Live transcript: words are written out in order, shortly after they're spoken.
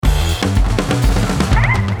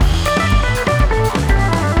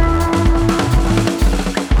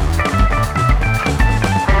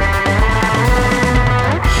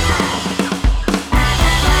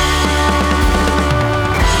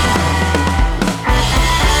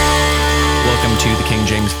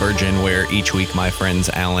King James Version, where each week my friends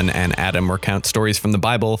Alan and Adam recount stories from the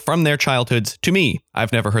Bible from their childhoods to me.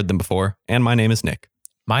 I've never heard them before, and my name is Nick.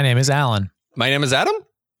 My name is Alan. My name is Adam.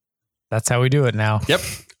 That's how we do it now. Yep.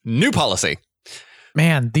 New policy.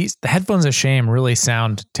 Man, the headphones of shame really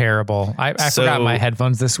sound terrible. I forgot my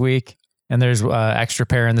headphones this week, and there's extra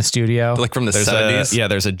pair in the studio. Like from the 70s?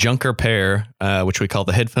 There's a junker pair, which we call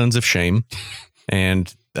the headphones of shame,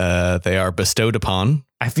 and they are bestowed upon.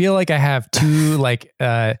 I feel like I have two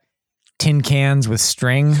tin cans with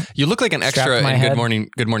string. You look like an extra in head.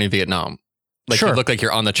 Good Morning Vietnam. Like sure. You look like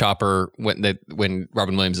you're on the chopper when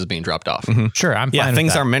Robin Williams is being dropped off. Mm-hmm. Sure, I'm fine. Yeah, with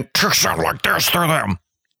things that. are meant to sound like this to them.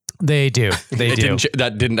 They do. They do.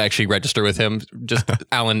 That didn't actually register with him. Just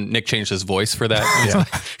Nick changed his voice for that.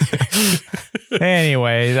 Yeah.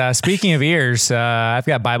 Anyway, speaking of ears, I've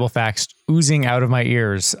got Bible facts oozing out of my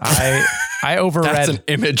ears. I overread. That's an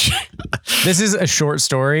image. This is a short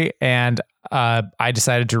story, and I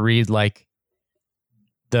decided to read like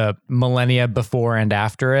the millennia before and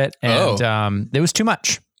after it, and it was too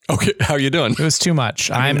much. Okay, how are you doing? It was too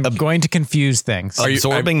much. I'm going to confuse things.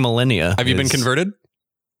 Absorbing millennia. Have you been converted?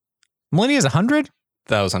 Millennia is 100?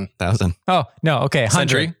 1,000. Oh, no. Okay.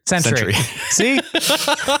 100. Century. See?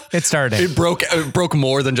 It's starting. It broke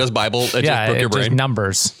more than just Bible. It just broke your brain. Just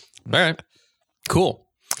numbers. All right. Cool.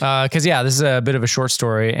 Because, this is a bit of a short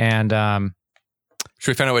story. And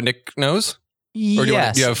should we find out what Nick knows? Or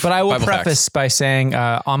yes, but I will preface by saying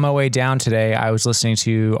on my way down today, I was listening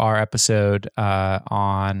to our episode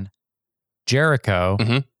on Jericho,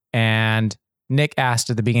 and Nick asked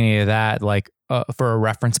at the beginning of that, for a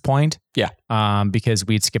reference point. Yeah. Because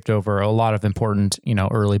we'd skipped over a lot of important,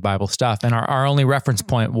 early Bible stuff. And our only reference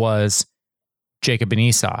point was Jacob and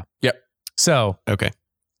Esau. Yep. So, okay.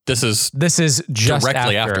 This is just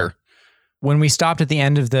directly after. When we stopped at the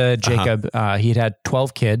end of the Jacob, he had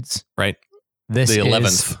 12 kids. Right. This the 11th.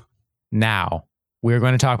 Is now. We're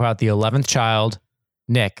going to talk about the 11th child.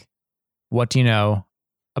 Nick, what do you know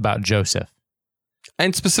about Joseph?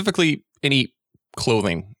 And specifically, any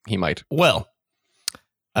clothing he might. Well,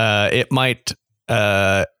 it might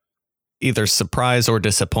either surprise or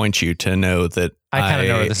disappoint you to know that I kind of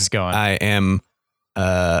know where this is going. I am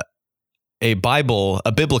a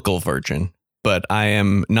biblical virgin, but I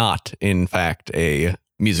am not, in fact, a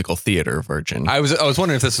musical theater virgin. I was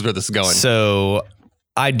wondering if this is where this is going. So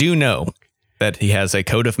I do know that he has a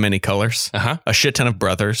coat of many colors, a shit ton of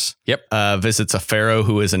brothers. Yep. Visits a pharaoh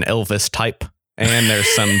who is an Elvis type, and there's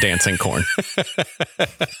some dancing corn.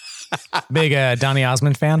 Big Donny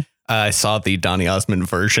Osmond fan? I saw the Donny Osmond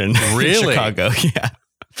version really? in Chicago. Yeah.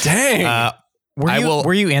 Dang.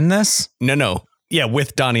 Were you in this? No. Yeah,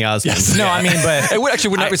 with Donny Osmond. Yes. No, I mean, but it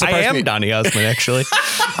would not be surprising. I am Donny Osmond, actually.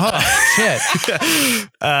 Oh, shit.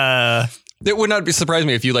 It would not be surprising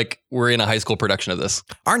me if you were in a high school production of this.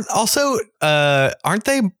 Aren't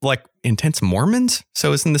they intense Mormons?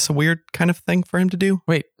 So isn't this a weird kind of thing for him to do?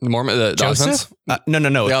 Wait, the Osmonds? No.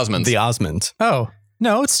 The Osmonds. The Osmonds. Oh.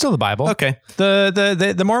 No, it's still the Bible. Okay.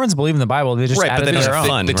 The Mormons believe in the Bible. They just added their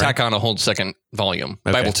own. They tack on a whole second volume.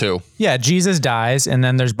 Okay. Bible 2. Yeah, Jesus dies, and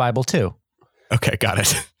then there's Bible 2. Okay, got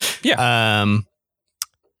it. Yeah.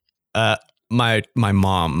 My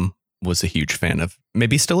mom was a huge fan of,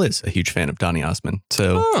 maybe still is a huge fan of Donny Osmond.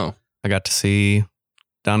 So I got to see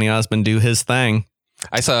Donny Osmond do his thing.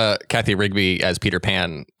 I saw Kathy Rigby as Peter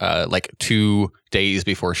Pan 2 days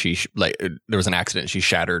before there was an accident. She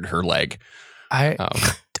shattered her leg. I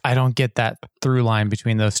don't get that through line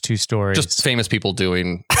between those two stories. Just famous people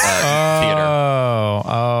doing theater.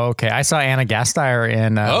 Oh, okay. I saw Anna Gasteyer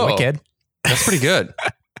in Wicked. That's pretty good.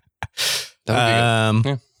 That would be good.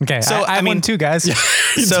 Yeah. Okay, so I mean, 2 guys. Yeah.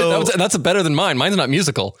 So that's better than mine. Mine's not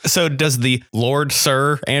musical. So does the Lord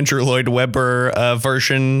Sir Andrew Lloyd Webber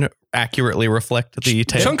version accurately reflect the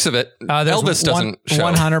tale? Chunks of it. Elvis doesn't show.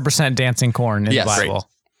 100% dancing corn in the Bible.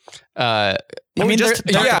 I mean,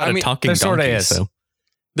 there sort of is. So.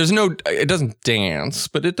 There's it doesn't dance,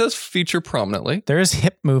 but it does feature prominently. There is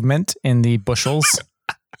hip movement in the bushels.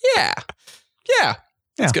 Yeah.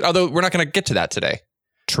 It's good. Although we're not going to get to that today.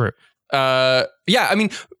 True. I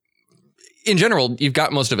mean, in general, you've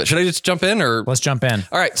got most of it. Should I just jump in or? Let's jump in.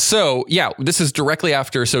 All right. So this is directly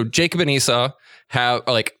after. So Jacob and Esau have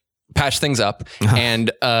patched things up,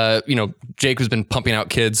 and Jacob's been pumping out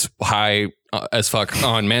kids high as fuck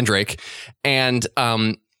on Mandrake, and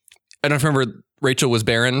I don't remember. Rachel was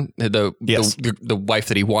barren, the wife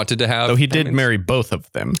that he wanted to have. So he did marry both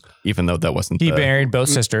of them, even though that wasn't. He married both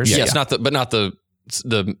sisters. Yes, not the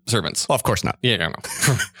servants. Well, of course not. Yeah,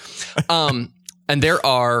 no. And there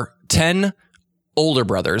are 10 older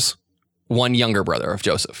brothers one younger brother of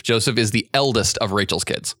Joseph. Joseph is the eldest of Rachel's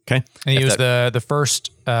kids. Okay. And he was the first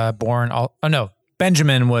born.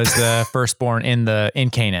 Benjamin was the firstborn in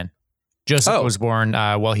Canaan. Joseph was born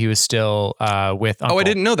while he was still with Uncle. Oh, I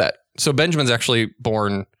didn't know that. So Benjamin's actually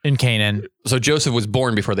born in Canaan. So Joseph was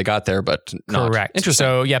born before they got there, but not. Correct. Interesting.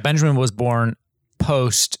 So yeah, Benjamin was born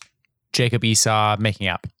post Jacob Esau making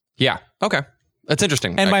up. Yeah. Okay. That's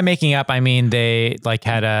interesting. And by making up, I mean they like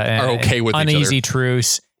had are okay with uneasy each other.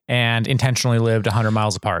 truce and intentionally lived 100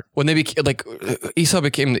 miles apart. When they became Esau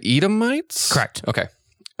became the Edomites. Correct. Okay.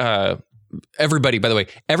 Everybody, by the way,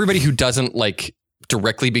 everybody who doesn't like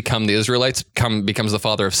directly become the Israelites becomes the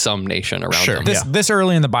father of some nation around them. This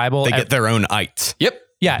early in the Bible, they get their own ites. Yep.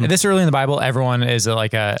 Yeah. Mm-hmm. This early in the Bible, everyone is an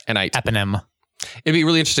ite. eponym. It'd be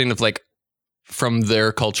really interesting if like from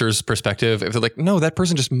their culture's perspective, if they're like, no, that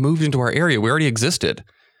person just moved into our area. We already existed.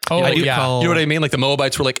 Oh, you know, yeah. You know what I mean? Like the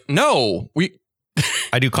Moabites were like, no,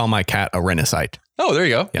 I do call my cat a Renaissite. Oh, there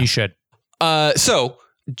you go. Yeah. You should. So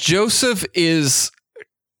Joseph is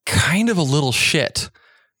kind of a little shit.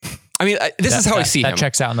 I mean, this is how I see him. That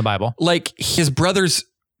checks out in the Bible. Like his brothers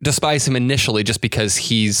despise him initially just because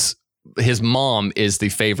his mom is the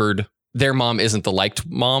favored. Their mom isn't the liked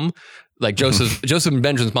mom. Like Joseph and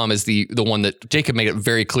Benjamin's mom is the one that Jacob made it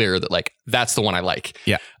very clear that like that's the one I like.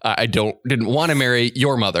 Yeah, I didn't want to marry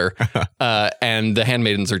your mother, and the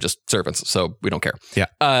handmaidens are just servants, so we don't care.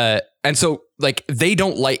 Yeah, and so like they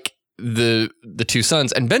don't like the two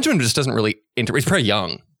sons, and Benjamin just doesn't really he's pretty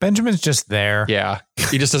young. Benjamin's just there. Yeah,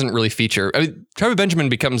 he just doesn't really feature. I mean, tribe of Benjamin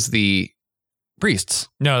becomes the priests.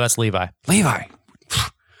 No, that's Levi. Anyway,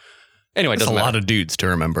 that's a lot of dudes to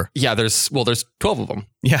remember. Yeah, there's 12 of them.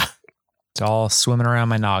 Yeah. It's all swimming around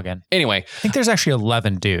my noggin. Anyway. I think there's actually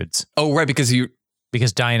 11 dudes. Oh, right.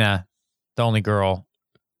 Because Dinah, the only girl,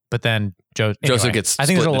 but then Joseph gets I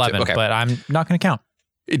think there's 11, but I'm not going to count.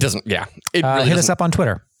 It doesn't. Yeah. It really hit us up on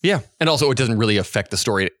Twitter. Yeah. And also it doesn't really affect the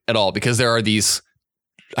story at all because there are these,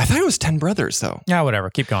 I thought it was 10 brothers though. Yeah,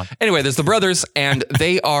 whatever. Keep going. Anyway, there's the brothers and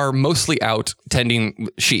they are mostly out tending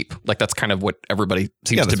sheep. Like that's kind of what everybody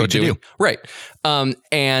seems to be doing. Right.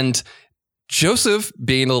 And Joseph,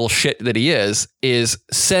 being a little shit that he is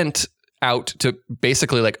sent out to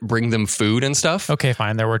basically like bring them food and stuff. Okay,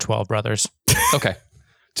 fine. There were 12 brothers. Okay.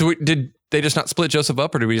 So did they just not split Joseph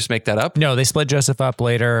up or did we just make that up? No, they split Joseph up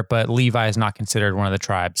later, but Levi is not considered one of the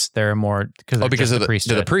tribes. They're more because of the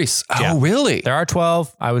priesthood. They're the priests. Yeah. Oh, really? There are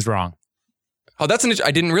 12. I was wrong. Oh,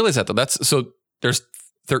 I didn't realize that though. So there's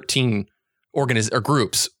 13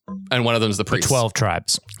 groups and one of them is the priests. 12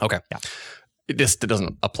 tribes. Okay. Yeah. It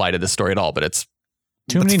doesn't apply to this story at all, but it's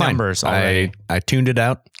too many numbers already. I tuned it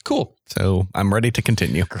out. Cool. So I'm ready to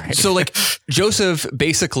continue. Great. So like Joseph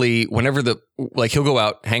basically, whenever he'll go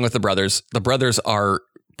out, hang with the brothers are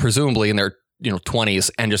presumably in their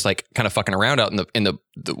 20s and just like kind of fucking around out in the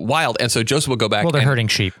wild. And so Joseph will go back. Well, they're herding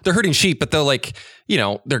sheep. They're herding sheep, but they're like,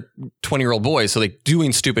 they're 20-year-old boys. So like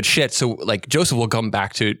doing stupid shit. So like Joseph will come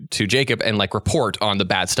back to Jacob and like report on the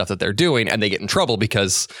bad stuff that they're doing. And they get in trouble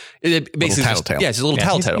because it basically it's a little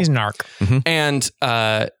tattletale. He's an arc. Mm-hmm.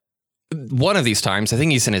 And one of these times, I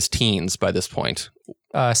think he's in his teens by this point.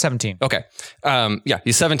 17. Okay.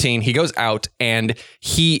 He's 17. He goes out and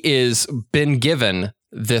he is been given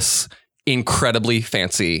this incredibly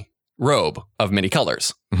fancy robe of many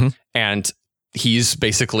colors. Mm-hmm. And he's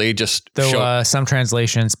basically just some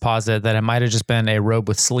translations posit that it might have just been a robe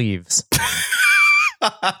with sleeves.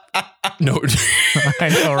 No. I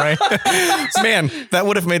know, right? Man, that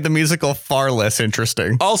would have made the musical far less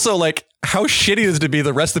interesting. Also, like, how shitty is it to be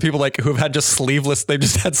the rest of the people like who have had just sleeveless, they've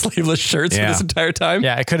just had sleeveless shirts for this entire time?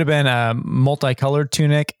 Yeah, it could have been a multicolored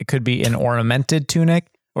tunic. It could be an ornamented tunic.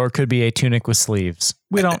 Or it could be a tunic with sleeves.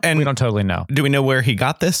 We don't totally know. Do we know where he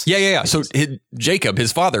got this? Yeah. So Jacob,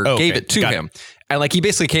 his father, gave it to him. And like he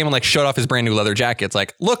basically came and like showed off his brand new leather jacket. It's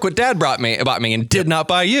like, look what dad brought me and did not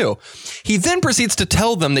buy you. He then proceeds to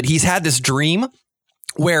tell them that he's had this dream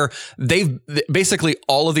where basically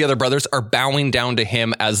all of the other brothers are bowing down to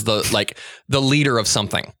him as the leader of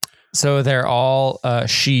something. So they're all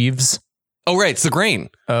sheaves. Oh, right. It's the grain.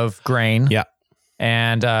 Of grain. Yeah.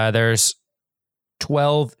 And there's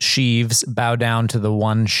 12 sheaves bow down to the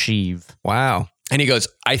one sheave. Wow. And he goes,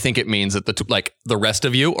 I think it means that the rest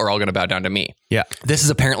of you are all going to bow down to me. Yeah. This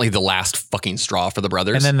is apparently the last fucking straw for the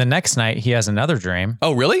brothers. And then the next night he has another dream.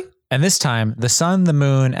 Oh, really? And this time the sun, the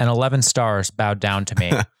moon, and 11 stars bowed down to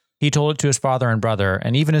me. He told it to his father and brother.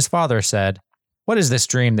 And even his father said, what is this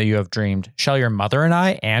dream that you have dreamed? Shall your mother and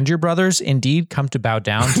I and your brothers indeed come to bow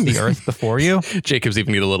down to the earth before you? Jacob's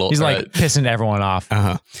even need a little... He's like pissing everyone off.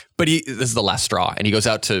 Uh-huh. But this is the last straw. And he goes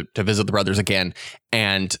out to visit the brothers again.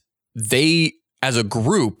 And they, as a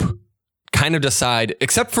group, kind of decide,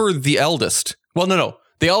 except for the eldest. Well, no.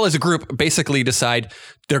 They all as a group basically decide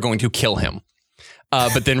they're going to kill him.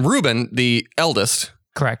 But then Reuben, the eldest.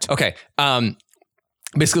 Correct. Okay.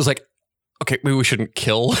 Basically was like, okay, maybe we shouldn't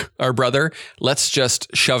kill our brother. Let's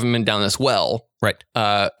just shove him in down this well. Right.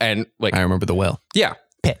 And like, I remember the well. Yeah.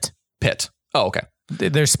 Pit. Oh, okay.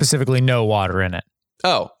 There's specifically no water in it.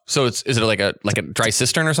 Oh, so is it like a dry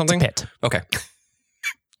cistern or something? Pit. Okay.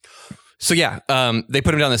 So yeah, they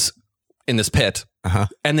put him down in this pit. Uh-huh.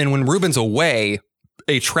 And then when Reuben's away,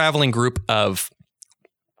 a traveling group of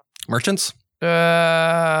merchants?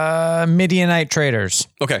 Midianite traders.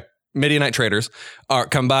 Okay. Midianite traders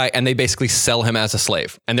come by and they basically sell him as a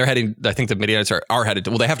slave. And they're heading, I think the Midianites are headed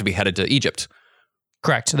to, well, they have to be headed to Egypt.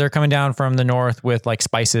 Correct. They're coming down from the north with like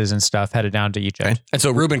spices and stuff headed down to Egypt. Okay. And so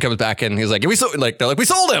Reuben comes back and he's like, we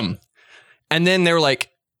sold him. And then they're like,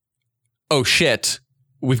 oh shit,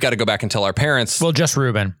 we've got to go back and tell our parents. Well, just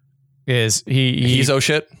Reuben is he's oh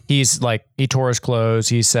shit. He's like, he tore his clothes.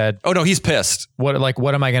 He said, oh no, he's pissed. What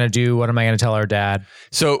am I going to do? What am I going to tell our dad?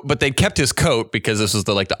 So, but they kept his coat because this was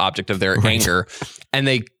the object of their anger, and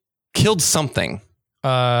they killed something.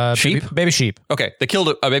 Sheep? Baby sheep. Okay. They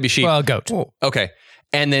killed a baby sheep. Well, a goat. Okay.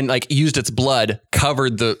 And then used its blood,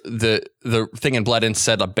 covered the thing in blood and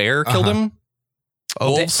said a bear killed him.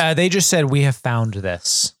 Wolves? They just said, we have found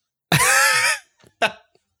this.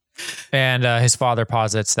 And his father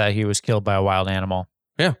posits that he was killed by a wild animal.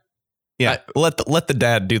 Yeah. Yeah. Let the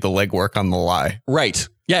dad do the legwork on the lie. Right.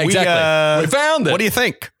 Yeah, exactly. We found it. What do you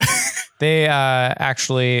think? They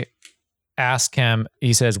actually ask him,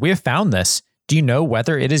 he says, we have found this. Do you know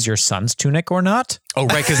whether it is your son's tunic or not? Oh,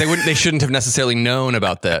 right. Because they shouldn't have necessarily known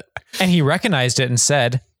about that. And he recognized it and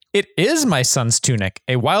said, it is my son's tunic.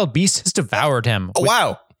 A wild beast has devoured him. Oh,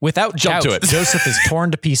 wow. Without Jump doubt, to it. Joseph is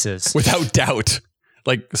torn to pieces. Without doubt.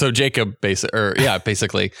 So Jacob,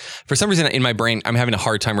 basically. For some reason in my brain, I'm having a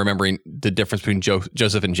hard time remembering the difference between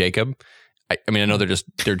Joseph and Jacob. I mean, I know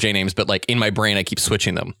they're J names, but in my brain, I keep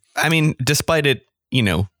switching them. I mean, despite it,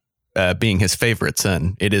 being his favorite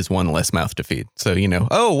son, it is one less mouth to feed. So,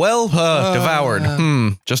 devoured.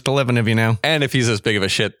 Just 11 of you now. And if he's as big of a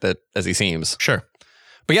shit as he seems. Sure.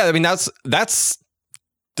 But yeah, I mean, that's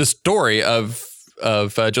the story of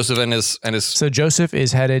Joseph and his. So Joseph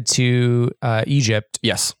is headed to Egypt.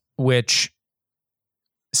 Yes. Which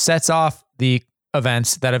sets off the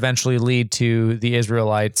events that eventually lead to the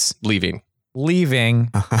Israelites leaving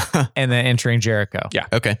and then entering Jericho. Yeah.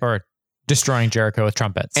 Okay. Or destroying Jericho with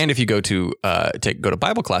trumpets. And if you go to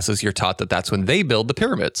Bible classes, you're taught that that's when they build the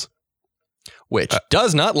pyramids, which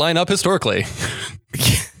does not line up historically.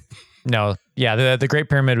 No. Yeah. The Great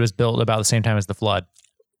Pyramid was built about the same time as the flood.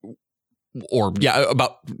 Or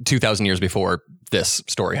about 2,000 years before this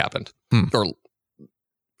story happened, or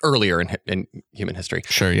earlier in human history.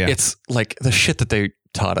 Sure, yeah. It's like the shit that they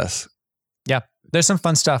taught us. Yeah, there's some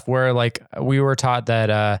fun stuff where we were taught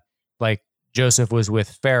that Joseph was with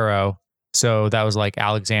Pharaoh, so that was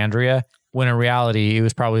Alexandria. When in reality, it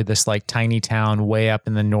was probably this tiny town way up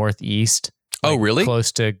in the northeast. Oh, really?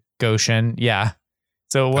 Close to Goshen. Yeah.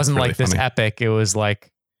 So it wasn't really this funny. epic. It was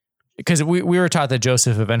because we were taught that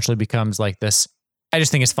Joseph eventually becomes this. I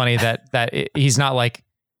just think it's funny that he's not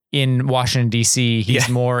in Washington, D.C. He's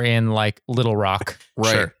more in Little Rock.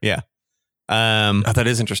 Right. Sure. Yeah. That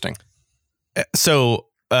is interesting. So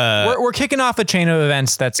we're kicking off a chain of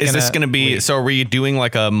events. Is this going to be, so are we doing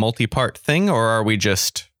a multi-part thing, or are we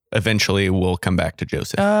just eventually we'll come back to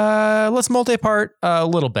Joseph? Let's multi-part a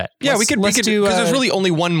little bit. Yeah, we could do, because there's really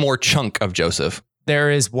only one more chunk of Joseph. There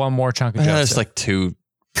is one more chunk of Joseph. It's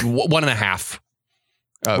 1.5.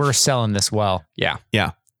 We're selling this well. Yeah.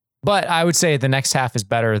 Yeah. But I would say the next half is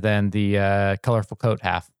better than the colorful coat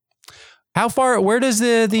half. Where does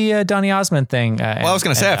the Donny Osmond thing? Well, I was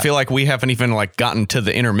going to say, I feel like we haven't even gotten to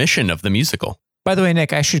the intermission of the musical. By the way,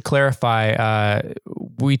 Nick, I should clarify.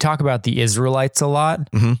 We talk about the Israelites a lot.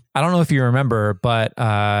 Mm-hmm. I don't know if you remember, but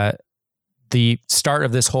the start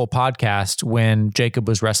of this whole podcast, when Jacob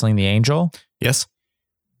was wrestling the angel. Yes.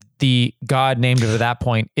 The God named it at that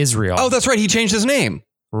point Israel. Oh, that's right. He changed his name.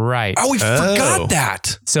 Right. Oh, we forgot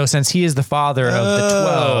that. So since he is the father of the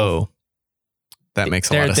 12, that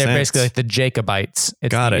makes a lot of sense. They're basically the Jacobites.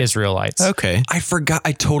 It's the Israelites. Okay.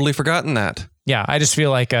 I totally forgotten that. Yeah. I just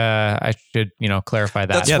feel like I should, clarify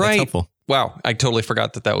that. That's right. That's helpful. Wow. I totally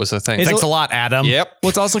forgot that was a thing. Thanks a lot, Adam. Yep.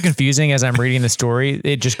 What's also confusing as I'm reading the story,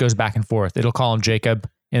 it just goes back and forth. It'll call him Jacob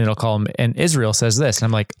and it'll call him, and Israel says this. And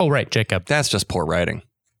I'm like, oh, right, Jacob. That's just poor writing.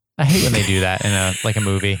 I hate when they do that in a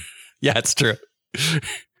movie. Yeah, it's true.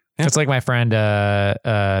 It's like my friend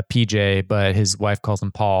PJ, but his wife calls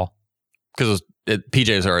him Paul. Because it was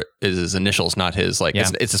PJ's is his initials, not his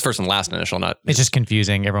it's his first and last initial. Not it's just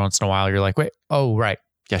confusing. Every once in a while, you're like, wait, oh right,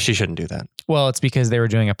 yeah, she shouldn't do that. Well, it's because they were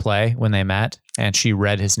doing a play when they met, and she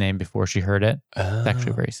read his name before she heard it. It's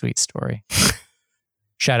actually a very sweet story.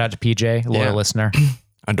 Shout out to PJ, loyal listener.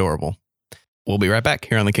 Adorable. We'll be right back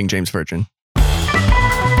here on the King James Virgin.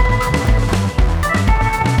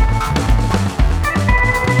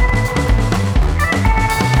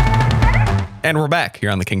 And we're back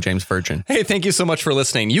here on the King James Virgin. Hey, thank you so much for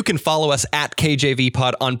listening. You can follow us at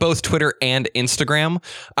KJVPod on both Twitter and Instagram.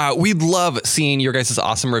 We'd love seeing your guys'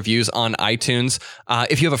 awesome reviews on iTunes.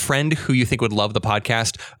 If you have a friend who you think would love the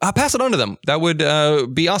podcast, pass it on to them. That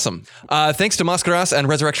would be awesome. Thanks to Mascaras and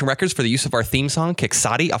Resurrection Records for the use of our theme song,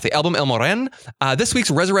 Kexadi, off the album El Moren. This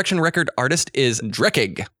week's Resurrection Record artist is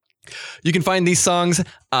Drekig. You can find these songs,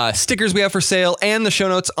 stickers we have for sale, and the show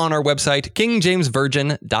notes on our website,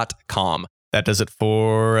 kingjamesvirgin.com. That does it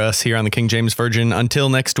for us here on the King James Virgin. Until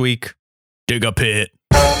next week, dig a pit.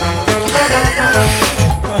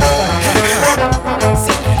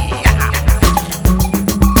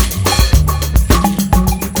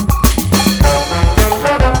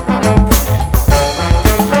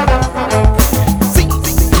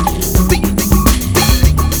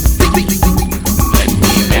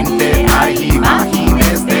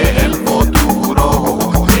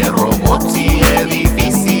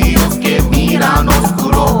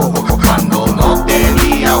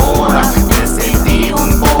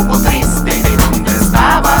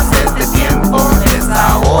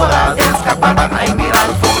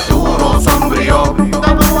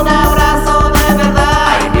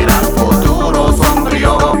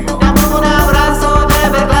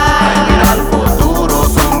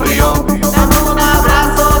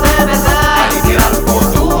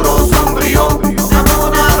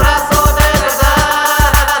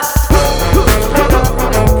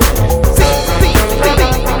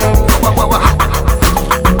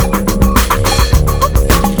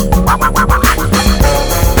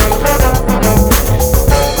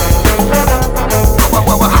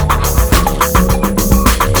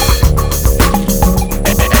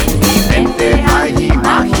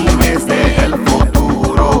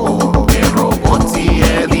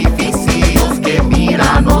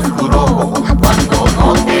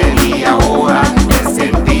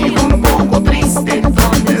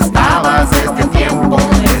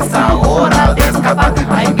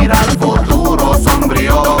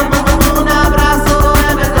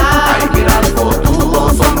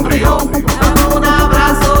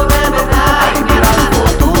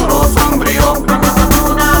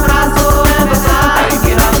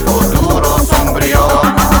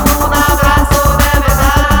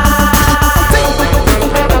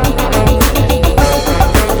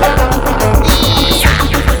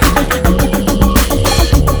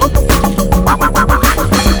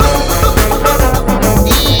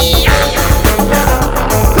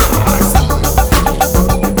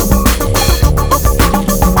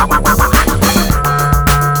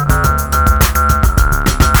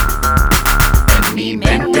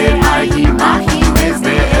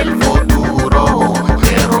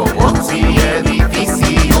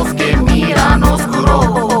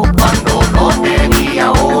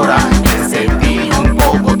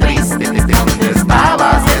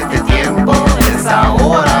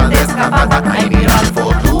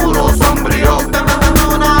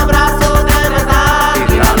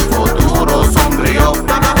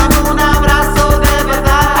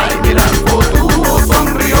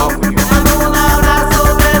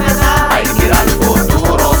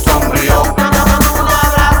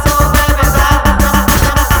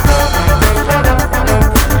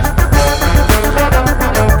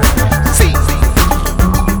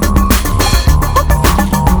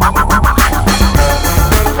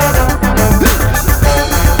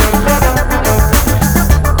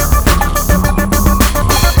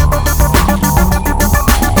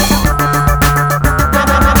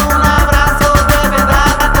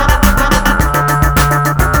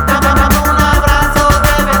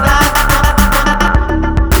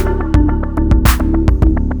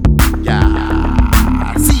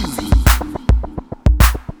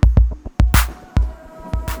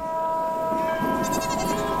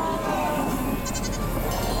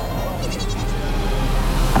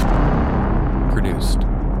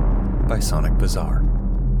 Sonic Bazaar.